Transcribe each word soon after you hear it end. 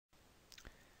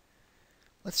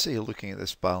Let's say you're looking at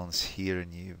this balance here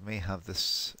and you may have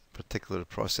this particular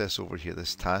process over here,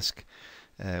 this task,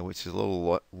 which is a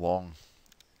little long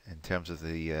in terms of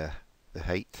the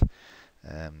height.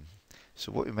 Um,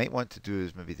 so what we might want to do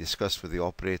is maybe discuss with the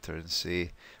operator and say,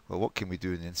 well, what can we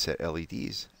do in insert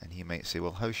LEDs? And he might say,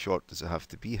 well, how short does it have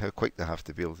to be? How quick do I have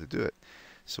to be able to do it?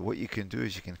 So what you can do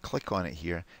is you can click on it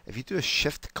here. If you do a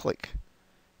shift click,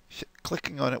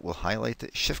 clicking on it will highlight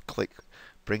it. Shift click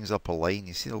brings up a line.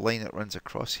 You see the line that runs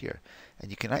across here, and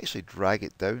you can actually drag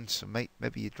it down. So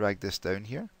maybe you drag this down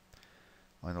here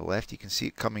on the left. You can see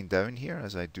it coming down here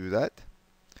as I do that,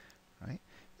 right?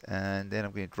 And then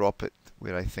I'm going to drop it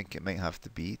where I think it might have to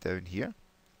be down here,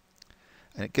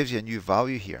 and it gives you a new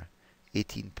value here,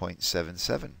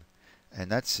 18.77,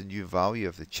 and that's the new value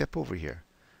of the chip over here.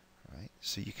 Right?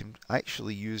 So you can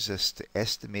actually use this to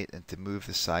estimate and to move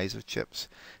the size of chips.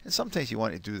 And sometimes you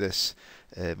want to do this,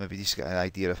 maybe just get an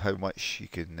idea of how much you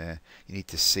need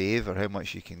to save, or how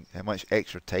much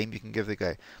extra time you can give the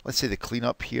guy. Let's say the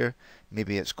cleanup here,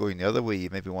 maybe it's going the other way. You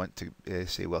maybe want to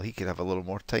say, well, he could have a little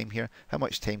more time here. How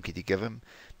much time could you give him?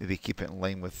 Maybe keep it in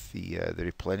line with the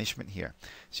replenishment here.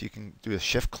 So you can do a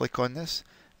shift click on this,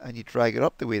 and you drag it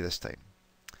up the way this time.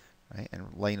 Right,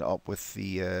 and line it up with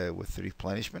the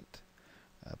replenishment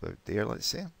about there, let's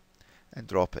say, and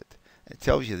drop it. It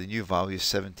tells you the new value is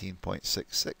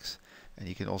 17.66, and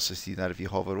you can also see that if you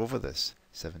hover over this,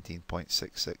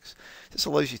 17.66. This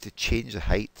allows you to change the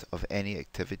height of any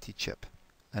activity chip,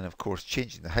 and of course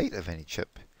changing the height of any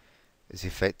chip is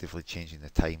effectively changing the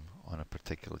time on a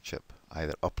particular chip,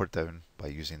 either up or down by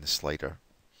using the slider